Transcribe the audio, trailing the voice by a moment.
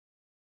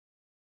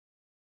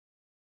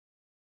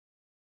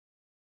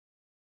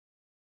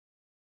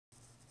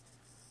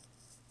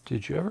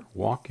Did you ever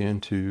walk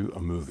into a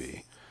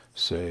movie,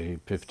 say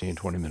 15,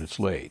 20 minutes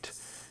late,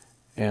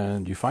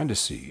 and you find a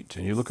seat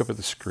and you look up at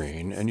the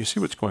screen and you see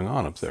what's going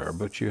on up there,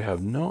 but you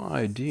have no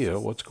idea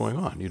what's going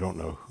on? You don't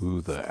know who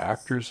the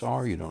actors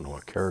are, you don't know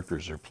what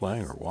characters they're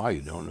playing or why,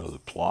 you don't know the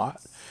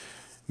plot.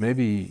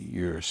 Maybe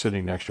you're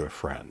sitting next to a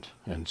friend,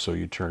 and so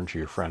you turn to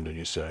your friend and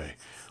you say,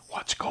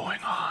 "What's going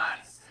on?"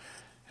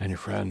 And your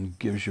friend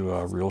gives you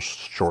a real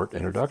short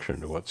introduction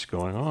to what's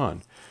going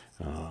on.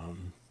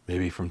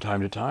 Maybe from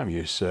time to time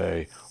you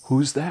say,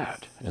 "Who's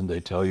that?" And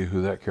they tell you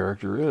who that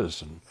character is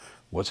and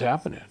what's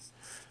happening.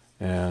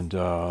 And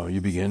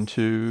you begin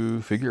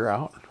to figure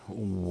out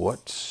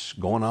what's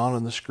going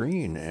on the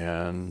screen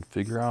and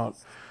figure out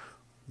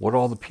what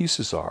all the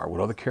pieces are,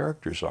 what all the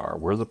characters are,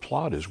 where the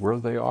plot is, where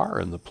they are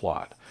in the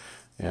plot.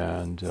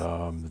 And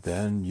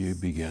then you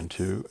begin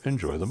to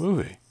enjoy the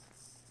movie.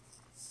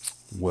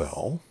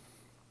 Well,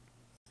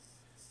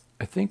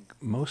 I think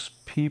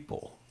most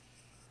people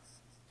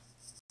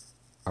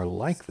are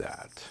like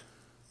that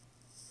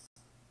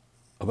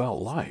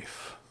about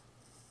life.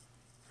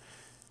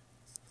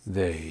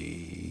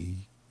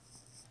 They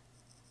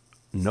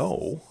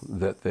know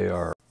that they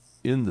are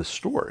in the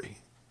story,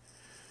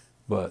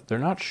 but they're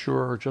not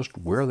sure just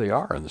where they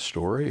are in the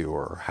story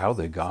or how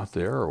they got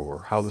there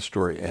or how the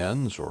story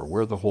ends or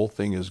where the whole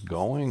thing is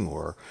going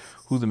or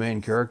who the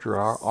main character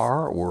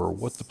are or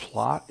what the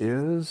plot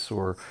is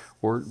or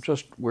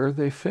just where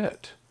they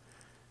fit.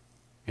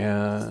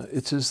 And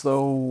it's as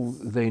though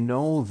they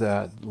know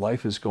that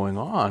life is going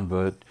on,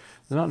 but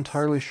they're not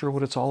entirely sure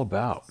what it's all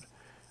about.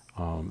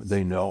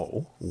 They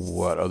know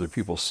what other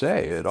people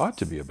say it ought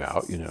to be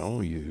about. You know,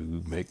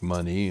 you make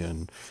money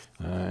and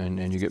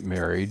you get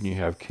married and you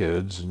have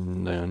kids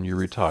and then you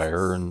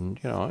retire and,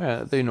 you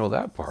know, they know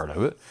that part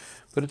of it.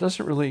 But it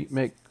doesn't really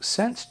make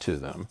sense to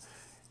them.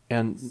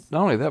 And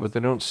not only that, but they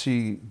don't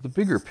see the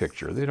bigger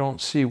picture. They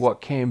don't see what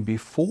came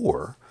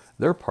before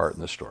their part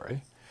in the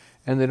story.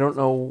 And they don't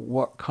know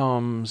what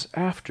comes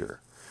after.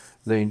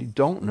 They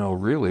don't know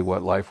really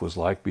what life was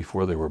like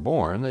before they were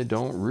born. They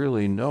don't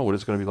really know what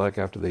it's going to be like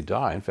after they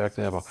die. In fact,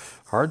 they have a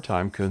hard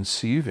time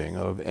conceiving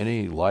of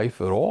any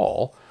life at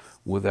all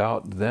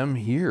without them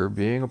here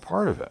being a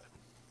part of it.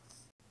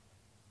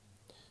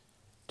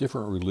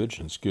 Different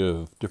religions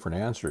give different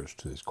answers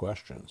to these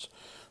questions.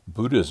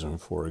 Buddhism,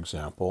 for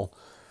example,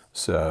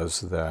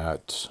 says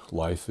that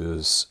life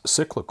is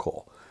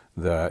cyclical,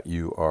 that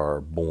you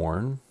are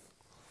born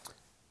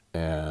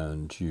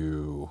and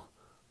you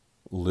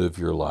live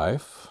your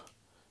life,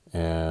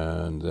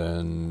 and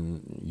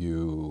then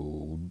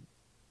you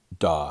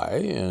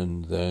die,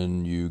 and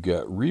then you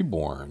get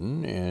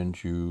reborn,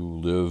 and you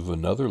live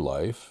another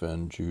life,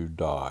 and you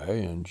die,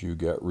 and you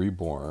get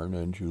reborn,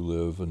 and you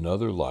live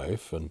another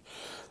life, and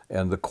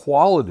the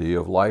quality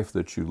of life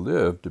that you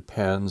live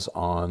depends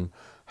on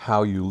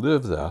how you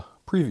live the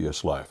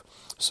previous life.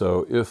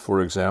 So if,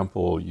 for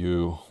example,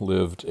 you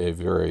lived a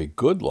very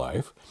good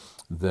life,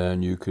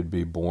 then you could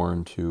be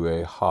born to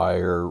a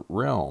higher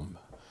realm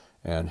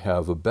and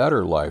have a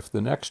better life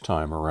the next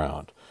time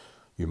around.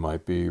 You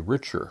might be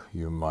richer.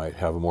 You might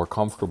have a more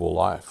comfortable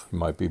life. You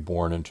might be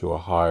born into a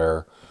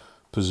higher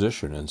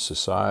position in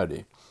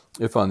society.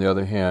 If, on the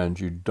other hand,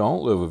 you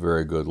don't live a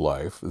very good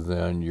life,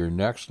 then your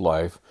next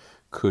life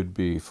could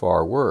be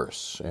far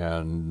worse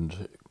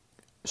and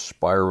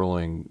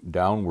spiraling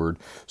downward.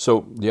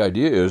 So the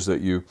idea is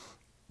that you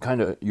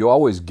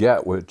always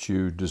get what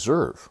you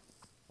deserve.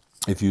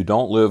 If you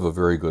don't live a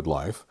very good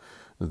life,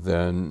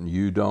 then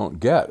you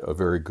don't get a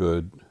very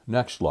good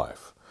next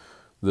life.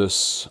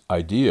 This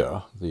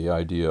idea, the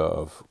idea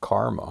of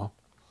karma,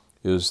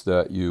 is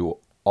that you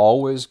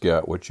always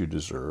get what you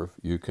deserve.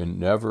 You can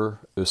never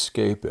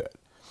escape it.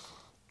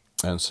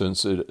 And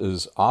since it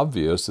is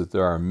obvious that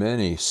there are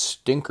many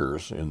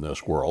stinkers in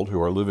this world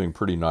who are living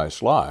pretty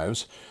nice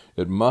lives,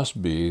 it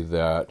must be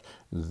that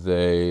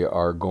they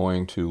are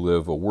going to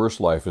live a worse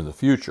life in the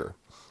future.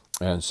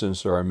 And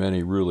since there are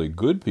many really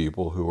good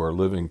people who are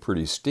living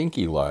pretty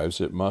stinky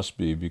lives, it must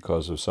be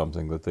because of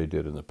something that they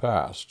did in the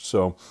past.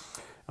 So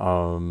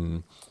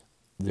the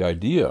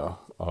idea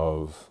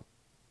of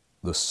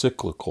the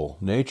cyclical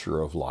nature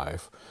of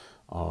life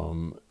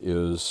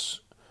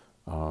is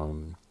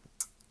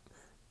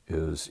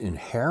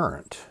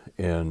inherent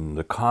in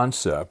the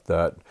concept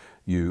that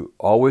you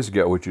always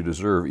get what you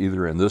deserve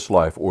either in this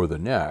life or the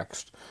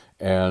next,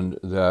 and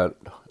that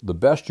the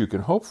best you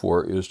can hope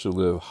for is to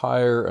live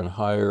higher and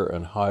higher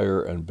and higher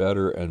and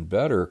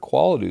better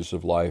qualities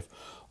of life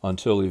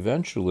until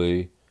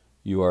eventually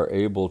you are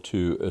able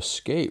to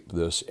escape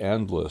this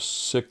endless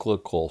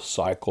cyclical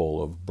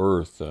cycle of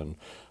birth and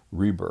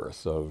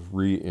rebirth, of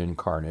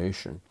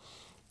reincarnation.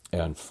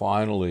 And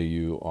finally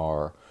you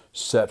are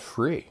set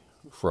free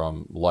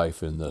from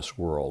life in this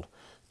world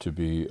to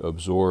be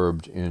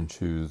absorbed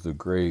into the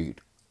great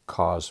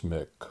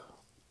cosmic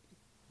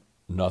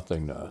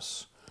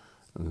nothingness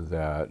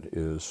that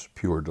is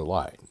pure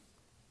delight.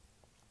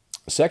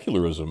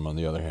 Secularism, on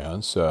the other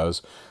hand,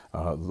 says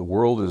the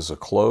world is a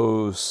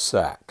closed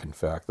sack. In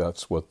fact,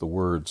 that's what the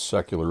word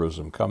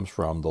secularism comes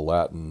from, the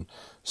Latin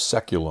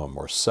seculum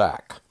or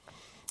sack.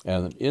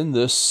 And in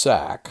this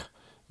sack,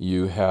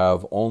 you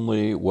have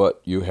only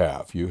what you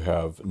have. You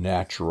have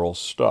natural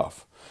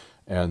stuff.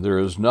 And there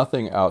is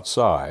nothing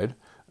outside,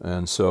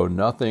 and so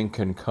nothing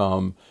can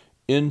come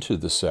into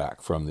the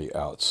sack from the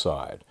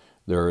outside.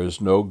 There is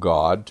no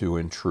God to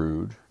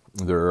intrude.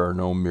 There are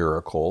no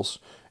miracles.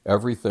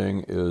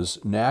 Everything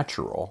is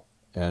natural,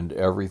 and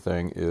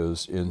everything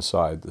is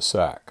inside the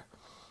sack.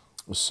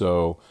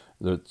 So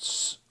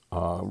it's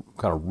kind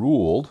of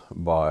ruled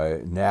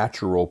by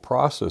natural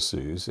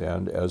processes,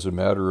 and as a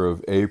matter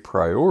of a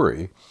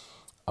priori,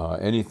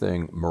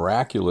 anything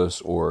miraculous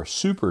or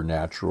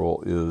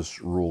supernatural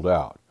is ruled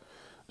out.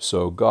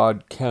 So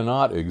God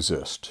cannot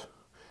exist.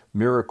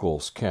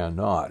 Miracles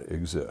cannot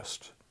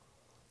exist.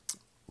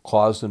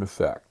 Cause and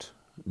effect,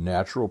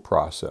 natural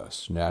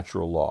process,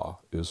 natural law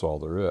is all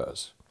there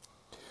is.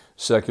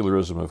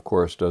 Secularism, of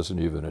course, doesn't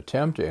even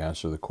attempt to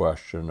answer the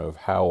question of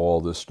how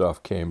all this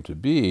stuff came to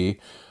be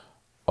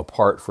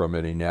apart from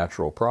any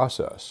natural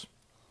process.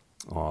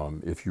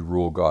 If you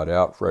rule God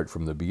out right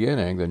from the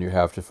beginning, then you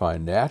have to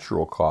find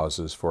natural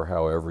causes for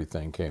how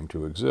everything came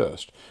to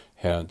exist.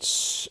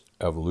 Hence,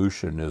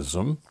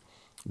 evolutionism,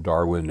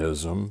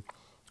 Darwinism,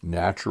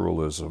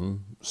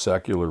 naturalism,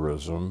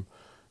 secularism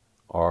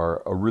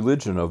are a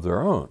religion of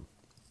their own,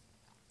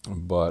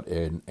 but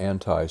an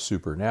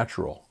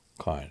anti-supernatural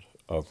kind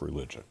of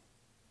religion.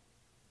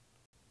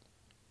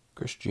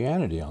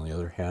 Christianity, on the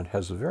other hand,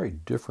 has a very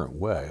different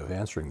way of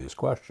answering these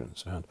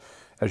questions. And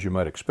as you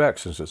might expect,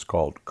 since it's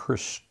called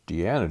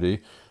Christianity,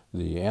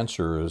 the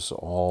answer is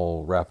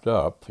all wrapped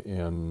up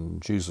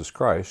in Jesus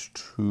Christ,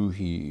 who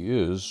he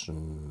is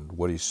and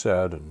what he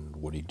said and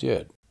what he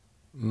did.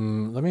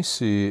 Let me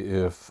see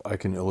if I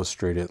can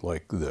illustrate it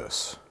like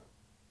this.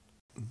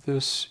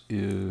 This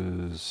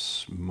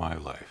is my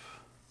life,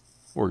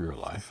 or your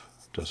life,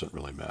 doesn't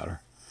really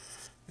matter.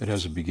 It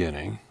has a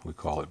beginning, we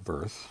call it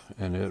birth,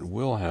 and it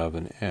will have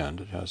an end,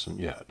 it hasn't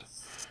yet.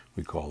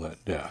 We call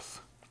that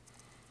death.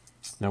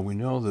 Now we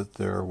know that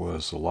there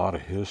was a lot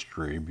of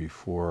history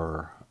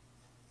before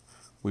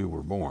we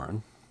were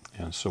born,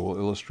 and so we'll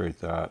illustrate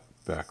that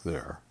back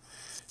there.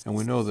 And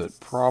we know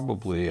that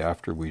probably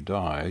after we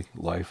die,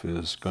 life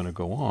is going to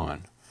go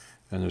on,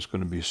 and there's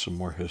going to be some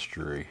more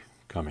history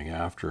coming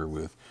after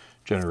with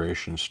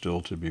generations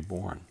still to be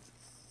born.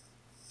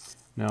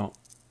 Now,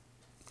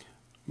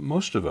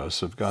 most of us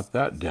have got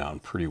that down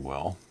pretty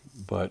well,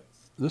 but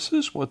this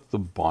is what the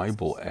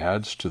Bible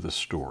adds to the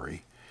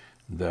story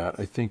that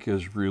I think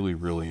is really,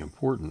 really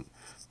important.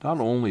 Not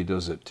only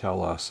does it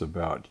tell us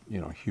about,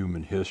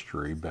 human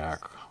history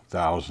back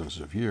thousands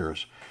of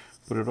years,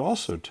 but it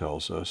also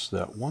tells us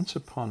that once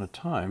upon a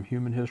time,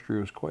 human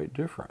history was quite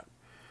different.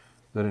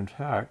 That in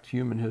fact,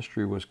 human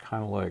history was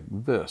kind of like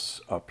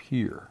this up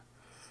here,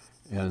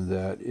 and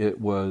that it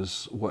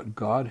was what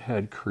God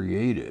had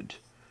created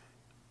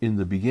in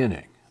the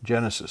beginning.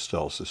 Genesis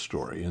tells the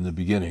story. In the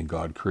beginning,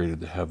 God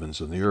created the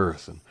heavens and the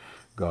earth, and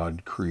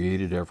God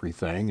created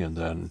everything, and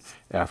then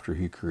after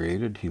he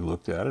created, he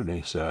looked at it and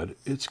he said,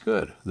 it's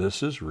good.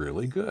 This is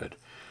really good.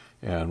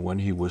 And when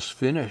he was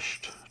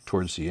finished,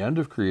 towards the end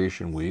of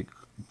creation week,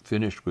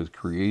 finished with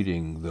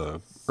creating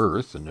the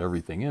earth and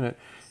everything in it,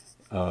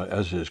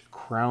 as his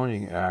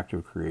crowning act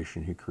of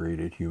creation, he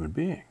created human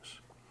beings.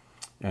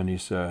 And he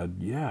said,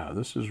 yeah,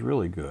 this is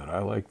really good. I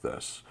like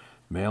this.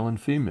 Male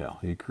and female,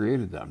 he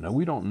created them. Now,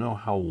 we don't know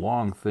how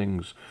long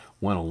things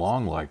went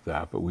along like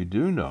that, but we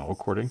do know,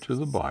 according to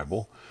the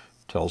Bible,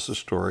 tells the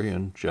story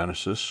in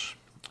Genesis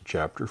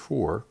chapter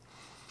 4,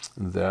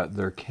 that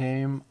there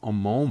came a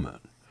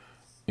moment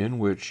in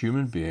which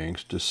human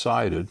beings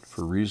decided,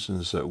 for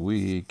reasons that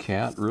we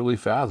can't really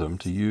fathom,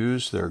 to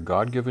use their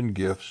God-given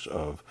gifts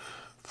of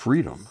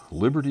freedom,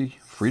 liberty,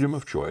 freedom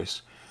of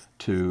choice,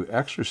 to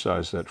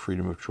exercise that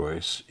freedom of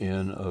choice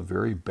in a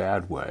very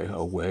bad way,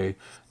 a way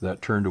that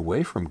turned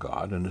away from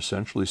God and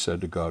essentially said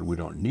to God, we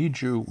don't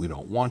need you, we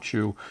don't want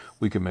you,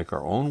 we can make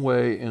our own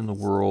way in the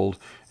world,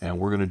 and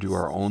we're going to do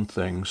our own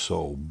thing,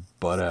 so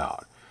butt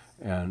out.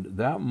 And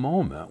that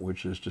moment,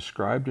 which is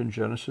described in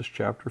Genesis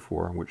chapter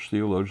 4, and which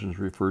theologians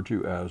refer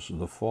to as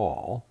the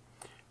fall,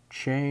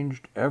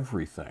 changed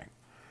everything.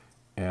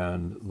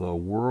 And the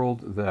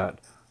world that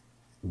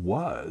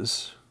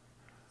was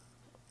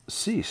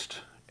ceased,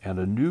 and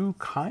a new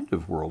kind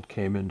of world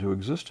came into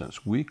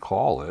existence. We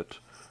call it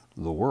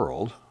the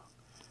world,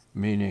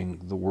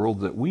 meaning the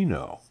world that we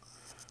know,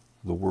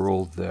 the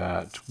world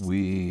that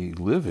we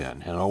live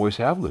in and always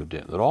have lived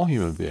in, that all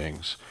human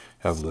beings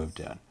have lived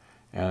in.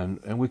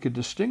 And we could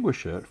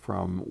distinguish it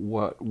from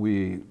what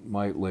we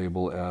might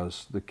label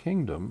as the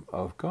kingdom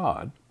of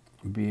God,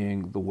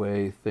 being the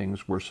way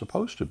things were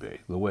supposed to be,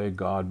 the way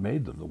God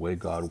made them, the way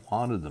God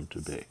wanted them to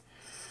be.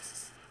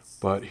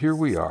 But here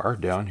we are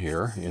down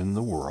here in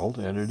the world,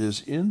 and it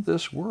is in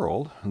this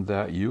world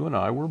that you and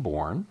I were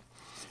born,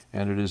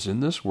 and it is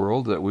in this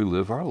world that we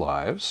live our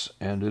lives,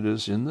 and it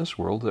is in this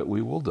world that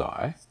we will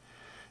die.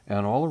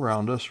 And all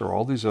around us are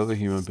all these other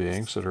human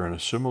beings that are in a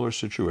similar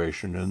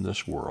situation in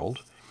this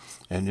world.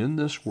 And in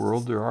this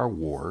world there are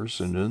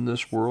wars, and in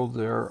this world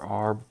there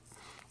are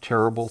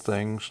terrible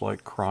things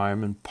like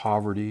crime and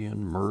poverty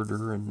and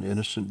murder and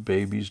innocent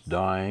babies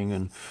dying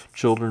and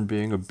children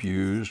being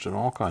abused and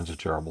all kinds of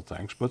terrible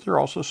things. But there are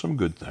also some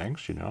good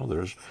things.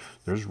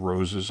 There's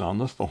roses on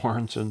the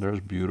thorns, and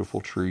there's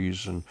beautiful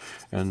trees, and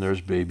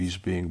there's babies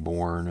being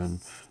born, and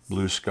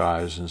blue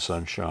skies and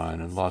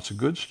sunshine and lots of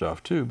good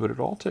stuff too. But it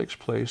all takes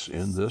place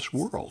in this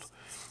world.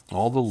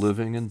 All the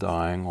living and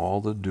dying,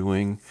 all the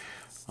doing,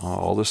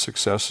 all the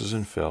successes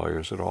and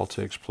failures, it all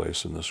takes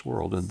place in this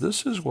world. And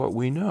this is what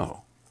we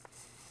know.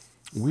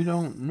 We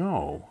don't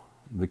know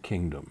the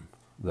kingdom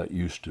that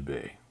used to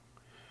be.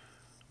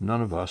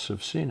 None of us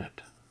have seen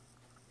it.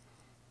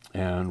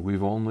 And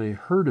we've only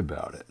heard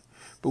about it.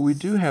 But we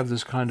do have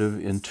this kind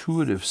of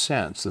intuitive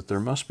sense that there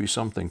must be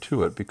something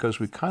to it,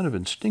 because we kind of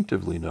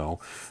instinctively know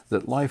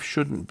that life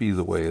shouldn't be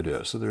the way it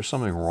is, that there's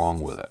something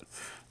wrong with it.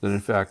 That in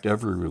fact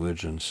every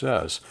religion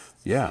says,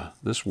 yeah,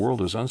 this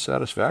world is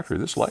unsatisfactory,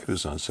 this life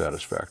is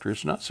unsatisfactory,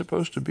 it's not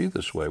supposed to be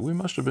this way. We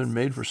must have been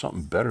made for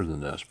something better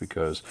than this,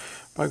 because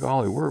by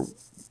golly,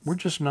 we're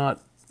just not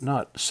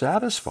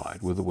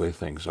satisfied with the way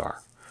things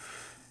are.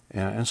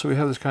 And so we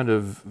have this kind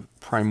of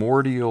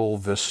primordial,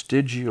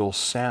 vestigial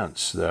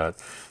sense that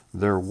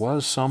there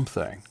was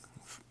something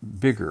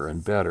bigger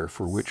and better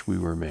for which we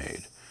were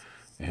made.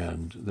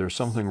 And there's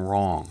something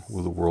wrong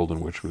with the world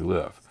in which we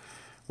live.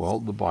 Well,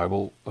 the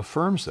Bible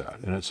affirms that,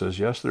 and it says,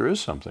 yes, there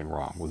is something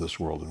wrong with this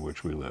world in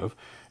which we live,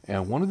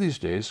 and one of these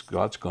days,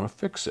 God's going to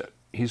fix it.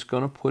 He's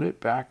going to put it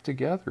back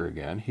together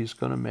again. He's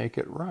going to make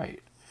it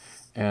right.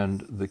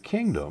 And the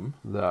kingdom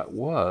that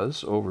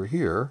was over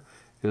here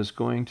is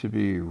going to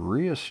be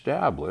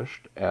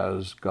reestablished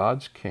as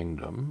God's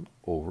kingdom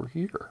over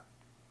here.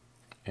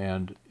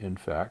 And in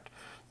fact,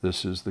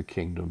 this is the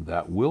kingdom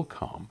that will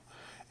come.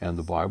 And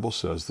the Bible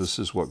says this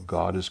is what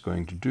God is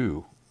going to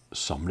do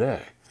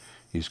someday.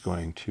 He's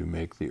going to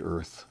make the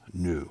earth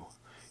new.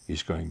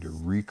 He's going to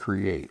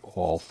recreate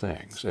all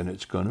things, and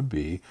it's going to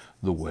be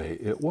the way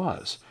it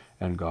was.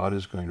 And God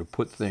is going to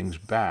put things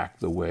back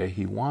the way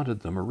he wanted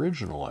them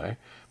originally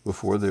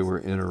before they were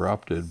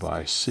interrupted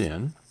by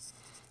sin.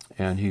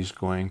 And he's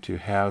going to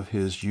have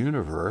his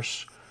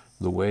universe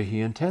the way he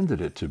intended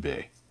it to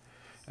be.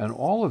 And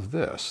all of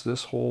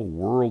this whole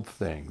world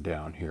thing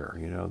down here,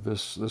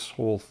 this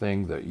whole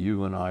thing that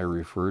you and I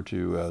refer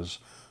to as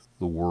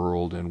the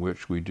world in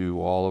which we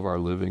do all of our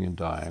living and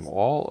dying,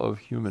 all of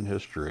human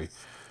history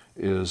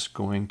is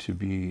going to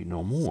be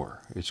no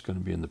more. It's going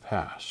to be in the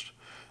past.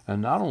 And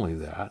not only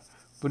that,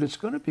 but it's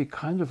going to be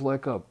kind of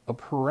like a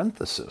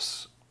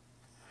parenthesis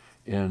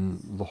in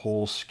the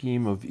whole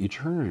scheme of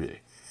eternity.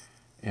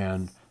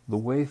 And the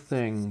way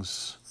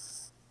things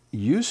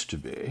used to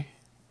be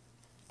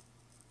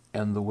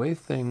and the way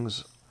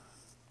things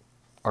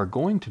are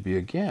going to be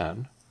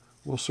again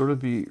will sort of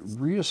be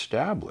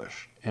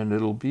reestablished. And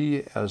it'll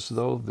be as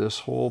though this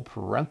whole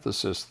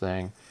parenthesis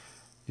thing,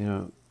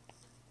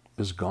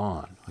 is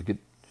gone. Like it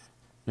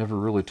never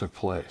really took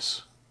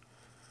place.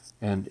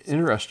 And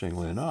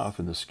interestingly enough,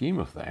 in the scheme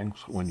of things,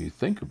 when you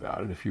think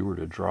about it, if you were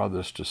to draw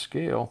this to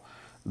scale,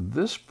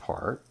 this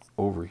part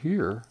over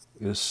here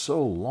is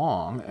so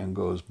long and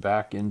goes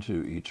back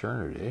into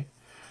eternity.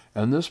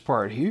 And this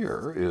part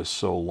here is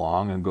so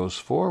long and goes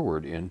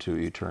forward into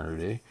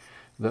eternity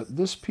that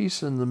this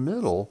piece in the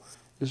middle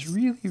is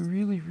really,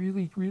 really,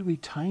 really, really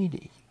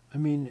tiny. I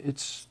mean,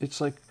 it's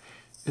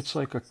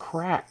like a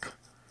crack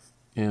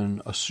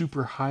in a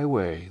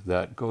superhighway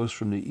that goes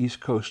from the East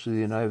Coast of the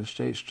United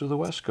States to the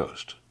West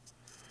Coast.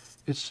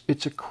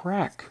 It's a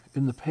crack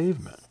in the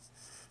pavement.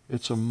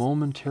 It's a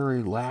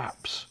momentary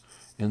lapse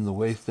in the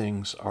way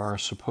things are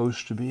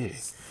supposed to be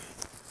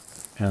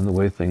and the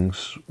way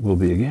things will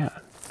be again.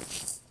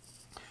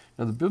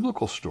 Now, the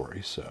biblical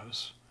story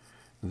says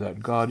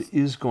that God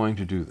is going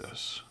to do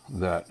this,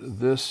 that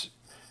this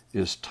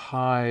is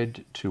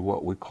tied to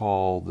what we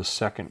call the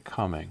second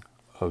coming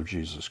of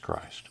Jesus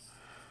Christ.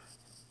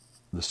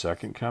 The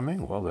second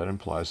coming, well, that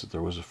implies that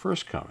there was a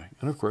first coming.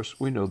 And of course,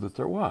 we know that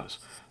there was.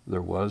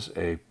 There was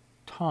a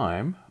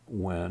time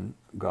when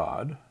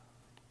God,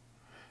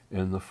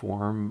 in the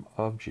form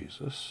of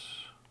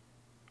Jesus,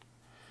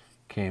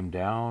 came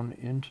down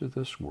into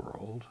this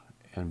world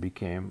and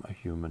became a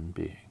human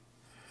being.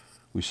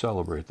 We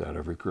celebrate that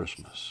every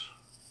Christmas.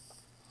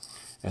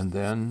 And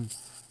then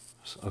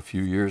a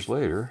few years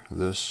later,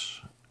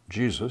 this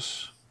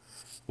Jesus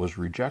was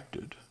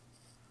rejected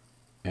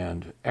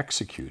and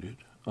executed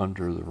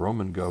under the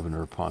Roman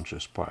governor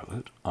Pontius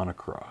Pilate on a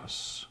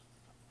cross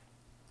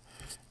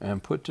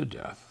and put to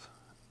death.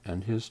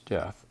 And his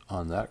death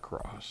on that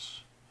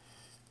cross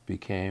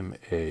became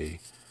a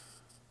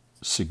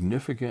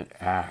significant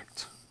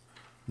act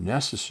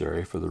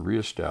necessary for the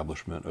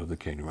reestablishment of the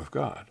kingdom of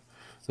God.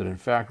 That in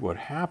fact what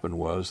happened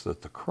was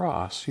that the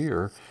cross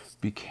here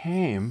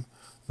became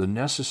the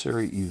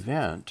necessary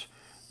event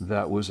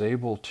that was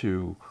able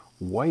to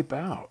wipe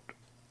out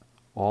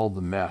all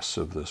the mess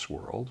of this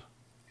world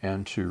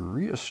and to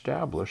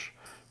reestablish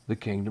the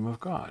kingdom of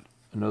God.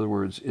 In other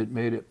words, it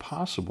made it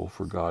possible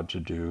for God to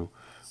do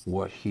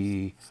what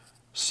he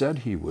said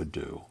he would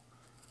do,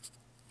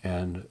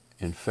 and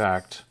in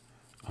fact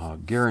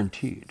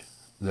guaranteed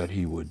that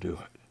he would do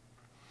it.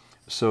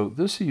 So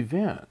this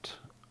event,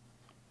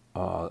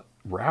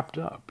 wrapped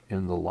up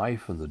in the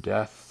life and the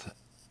death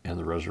and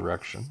the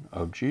resurrection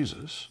of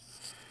Jesus,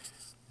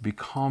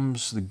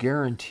 becomes the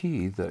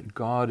guarantee that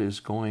God is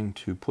going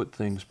to put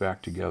things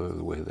back together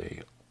the way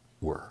they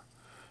were,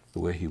 the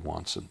way he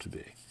wants them to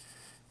be.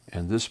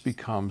 And this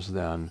becomes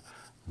then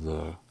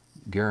the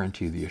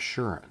guarantee, the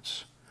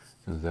assurance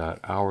that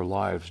our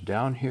lives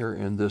down here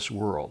in this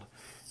world,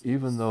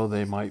 even though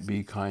they might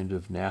be kind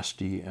of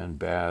nasty and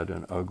bad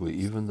and ugly,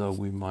 even though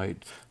we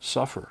might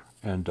suffer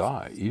and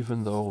die,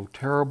 even though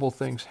terrible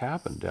things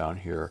happen down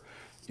here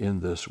in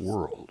this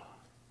world,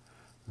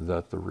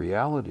 that the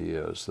reality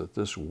is that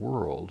this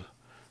world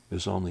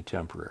is only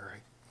temporary,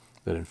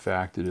 that in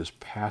fact it is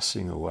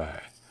passing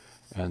away,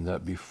 and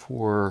that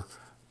before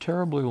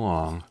terribly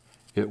long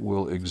it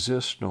will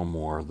exist no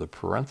more, the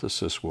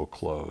parenthesis will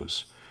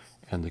close,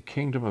 and the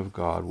kingdom of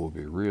God will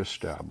be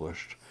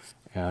reestablished,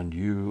 and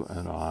you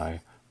and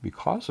I,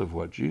 because of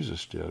what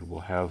Jesus did,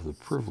 will have the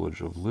privilege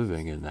of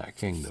living in that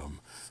kingdom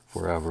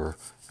forever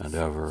and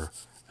ever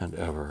and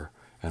ever.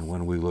 And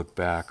when we look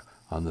back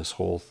on this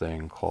whole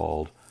thing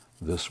called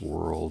this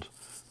world,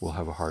 we'll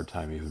have a hard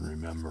time even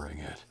remembering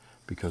it,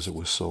 because it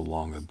was so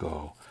long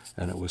ago,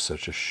 and it was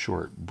such a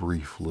short,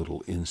 brief,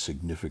 little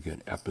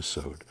insignificant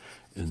episode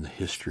in the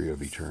history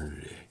of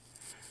eternity.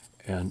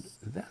 And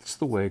that's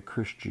the way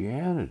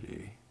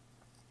Christianity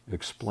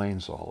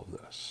explains all of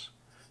this.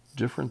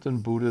 Different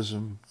than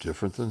Buddhism,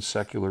 different than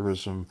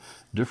secularism,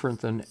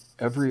 different than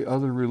every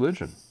other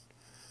religion.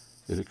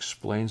 It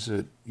explains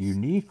it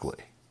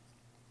uniquely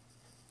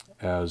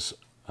as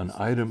an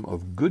item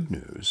of good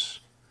news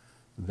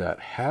that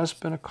has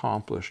been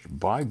accomplished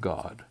by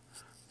God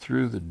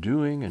through the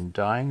doing and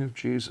dying of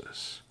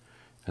Jesus,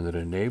 and that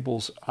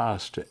enables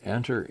us to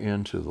enter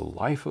into the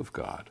life of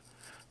God,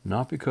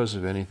 not because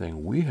of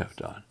anything we have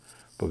done,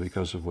 but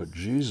because of what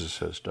Jesus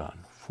has done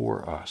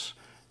for us,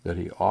 that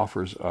he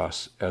offers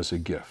us as a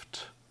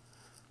gift,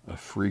 a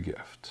free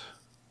gift,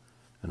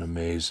 an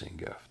amazing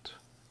gift.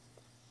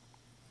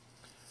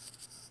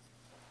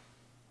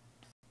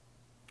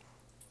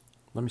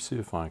 Let me see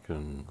if I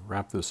can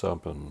wrap this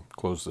up and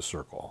close the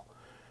circle.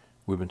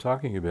 We've been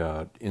talking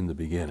about in the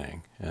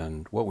beginning,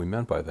 and what we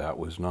meant by that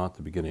was not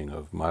the beginning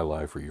of my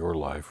life or your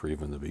life or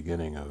even the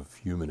beginning of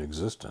human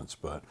existence,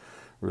 but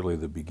really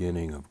the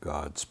beginning of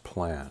God's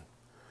plan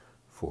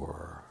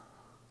for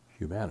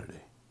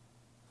humanity.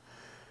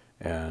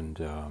 And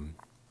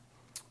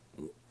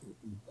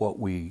what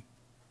we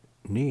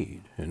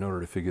need in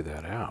order to figure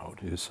that out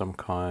is some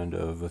kind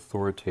of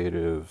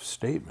authoritative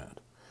statement,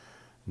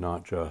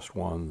 not just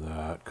one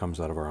that comes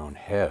out of our own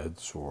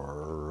heads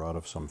or out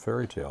of some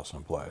fairy tale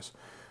someplace.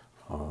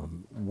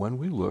 When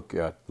we look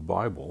at the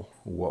Bible,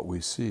 what we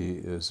see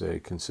is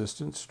a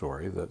consistent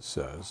story that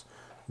says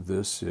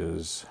this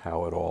is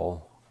how it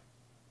all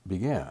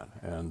began,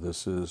 and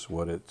this is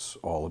what it's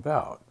all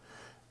about.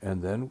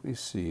 And then we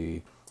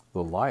see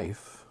the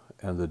life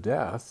and the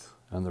death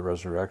and the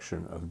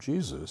resurrection of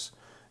Jesus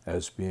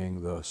as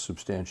being the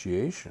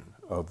substantiation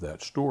of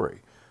that story.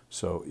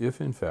 So if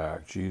in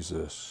fact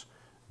Jesus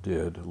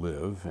did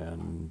live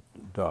and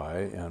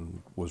die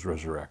and was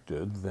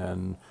resurrected,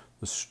 then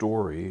the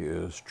story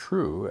is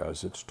true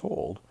as it's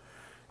told,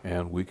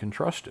 and we can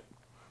trust it.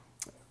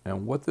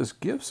 And what this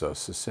gives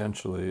us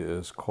essentially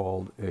is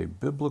called a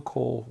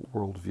biblical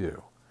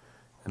worldview.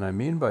 And I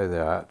mean by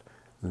that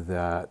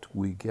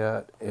we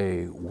get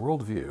a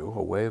worldview,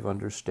 a way of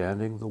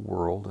understanding the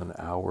world and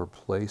our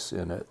place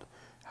in it,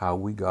 how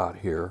we got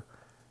here,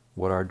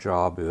 what our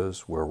job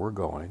is, where we're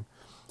going,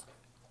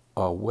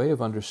 a way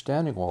of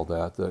understanding all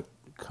that that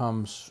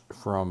comes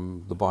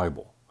from the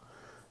Bible.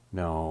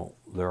 Now,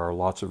 there are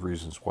lots of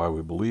reasons why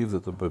we believe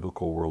that the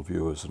biblical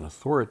worldview is an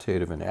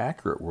authoritative and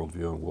accurate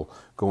worldview, and we'll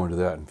go into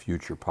that in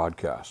future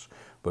podcasts.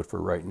 But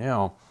for right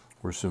now,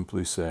 we're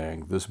simply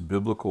saying this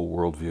biblical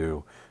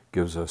worldview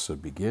gives us a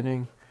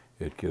beginning,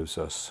 it gives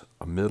us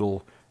a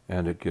middle,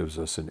 and it gives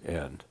us an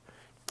end.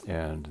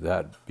 And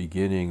that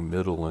beginning,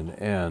 middle, and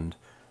end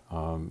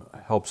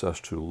helps us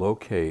to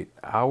locate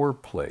our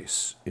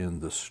place in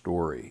the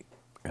story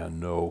and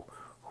know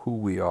who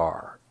we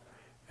are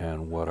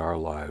and what our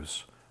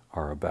lives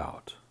are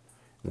about,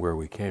 where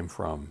we came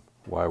from,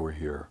 why we're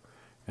here,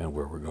 and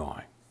where we're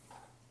going.